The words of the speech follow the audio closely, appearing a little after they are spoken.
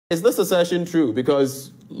Is this assertion true?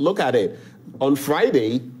 Because look at it. On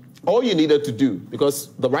Friday, all you needed to do,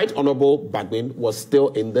 because the Right Honourable Bagwin was still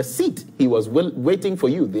in the seat. He was waiting for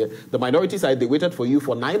you. The minority side, they waited for you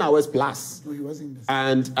for 9 hours plus. No, he wasn't in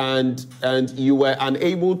the seat. And you were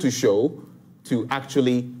unable to show to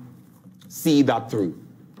actually see that through.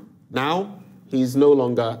 Now, he's no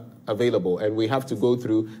longer available, and we have to go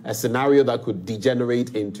through a scenario that could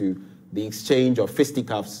degenerate into the exchange of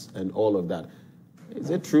fisticuffs and all of that. Is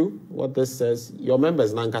it true what this says? Your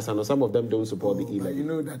members, Nankasano, some of them don't support the E-Levy. You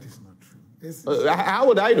know that is not true. How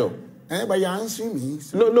would I know? But you're answering me.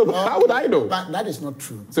 So, no, but how would I know? But that is not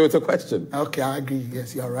true. So it's a question. Okay, I agree.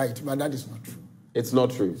 Yes, you're right. But that is not true. It's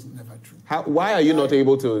not true. It's never true. Why are you not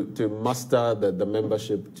able to muster the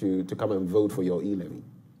membership to come and vote for your E-Levy?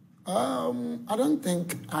 I don't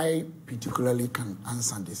think I particularly can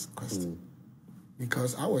answer this question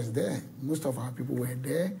because I was there. Most of our people were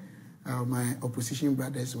there. My opposition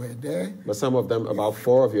brothers were there. But some of them, about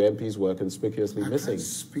 4 of your MPs were conspicuously missing. I can't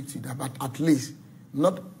speak to that, but at least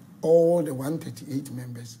not all the 138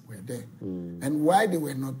 members were there. And why they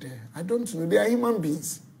were not there, I don't know. They are human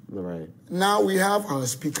beings. Right. Now we have our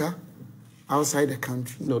speaker outside the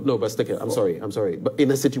country. No, but stick it. I'm sorry. But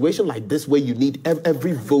in a situation like this where you need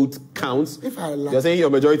every vote counts, you're saying your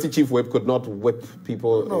majority chief whip could not whip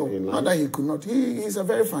people in line? No, not that he could not. He's a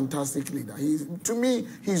very fantastic leader. To me,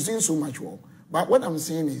 he's doing so much work. But what I'm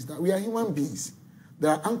saying is that we are human beings.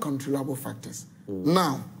 There are uncontrollable factors.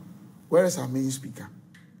 Now, where is our main speaker?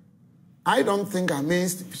 I don't think our main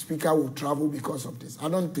speaker will travel because of this. I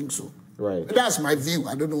don't think so. Right. That's my view.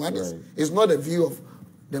 I don't know what is. It's not a view of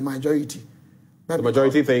the majority. The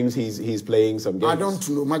majority thinks he's playing some games. I don't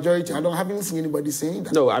know. Majority, haven't seen anybody saying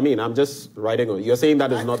that. No, I mean, I'm just writing on. You're saying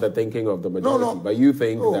that is not the thinking of the majority, no. But you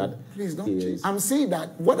think that please don't he change. is. I'm saying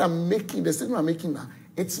that what I'm making, the statement I'm making now,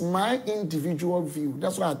 it's my individual view.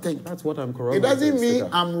 That's what I think. That's what I'm corroborating. It doesn't mean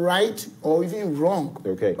I'm right or even wrong.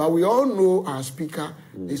 Okay. But we all know our speaker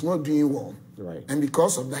is not doing well. Right. And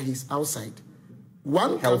because of that, he's outside.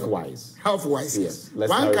 Health-wise, yes.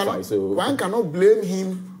 Let's one cannot blame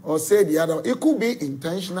him or say the other. It could be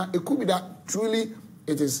intentional. It could be that truly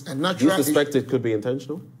it is a natural. Do you suspect it could be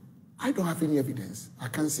intentional? I don't have any evidence. I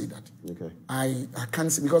can't say that. Okay. I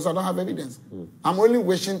can't say because I don't have evidence. I'm only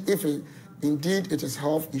wishing if indeed it is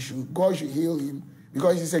health issue, God should heal him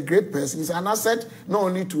because he's a great person. He's an asset not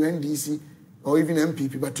only to NDC or even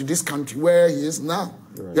MPP, but to this country where he is now.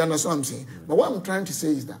 Right. You understand what I'm saying? But what I'm trying to say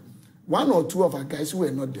is that 1 or 2 of our guys who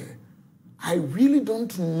were not there, I really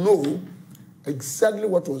don't know exactly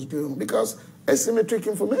what was going on because asymmetric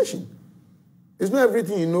information. It's not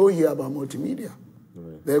everything you know here about multimedia.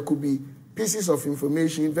 Right. There could be pieces of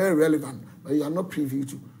information very relevant, but you are not privy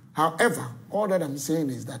to. However, all that I'm saying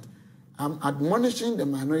is that I'm admonishing the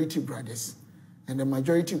minority brothers and the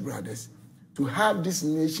majority brothers to have this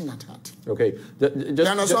nation at heart. Okay,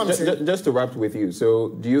 just to wrap with you, so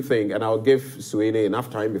do you think, and I'll give Suene enough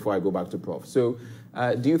time before I go back to Prof, so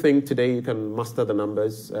do you think today you can muster the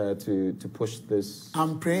numbers to push this?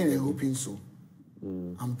 I'm praying and hoping so.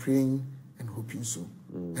 I'm praying and hoping so.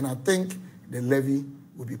 And I think the levy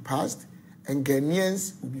will be passed and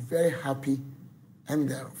Ghanaians will be very happy and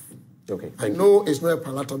thereof. Okay, I know it's not a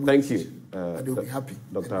palatable decision, but they'll be happy.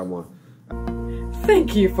 Dr. Amoah.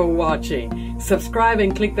 Thank you for watching. Subscribe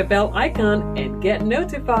and click the bell icon and get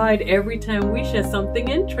notified every time we share something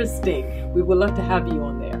interesting. We would love to have you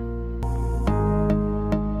on there.